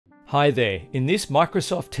Hi there, in this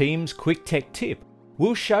Microsoft Teams Quick Tech tip,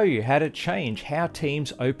 we'll show you how to change how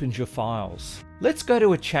Teams opens your files. Let's go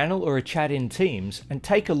to a channel or a chat in Teams and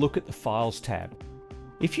take a look at the Files tab.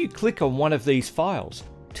 If you click on one of these files,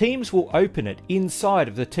 Teams will open it inside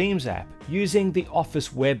of the Teams app using the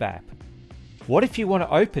Office web app. What if you want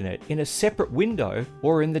to open it in a separate window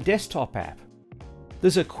or in the desktop app?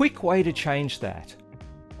 There's a quick way to change that.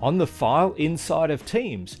 On the file inside of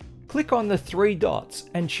Teams, click on the three dots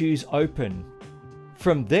and choose Open.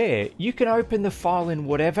 From there, you can open the file in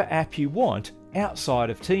whatever app you want outside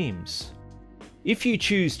of Teams. If you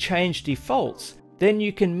choose Change Defaults, then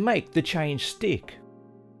you can make the change stick.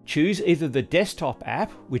 Choose either the desktop app,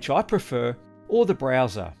 which I prefer, or the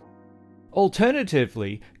browser.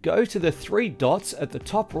 Alternatively, go to the three dots at the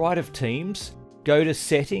top right of Teams, go to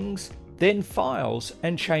Settings, then Files,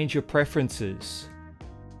 and change your preferences.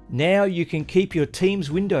 Now you can keep your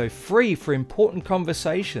Teams window free for important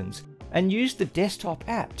conversations and use the desktop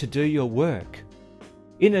app to do your work.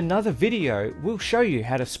 In another video, we'll show you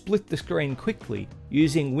how to split the screen quickly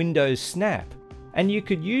using Windows Snap, and you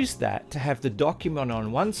could use that to have the document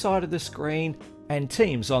on one side of the screen and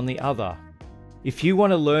Teams on the other. If you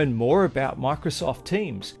want to learn more about Microsoft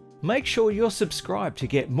Teams, make sure you're subscribed to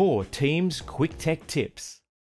get more Teams Quick Tech tips.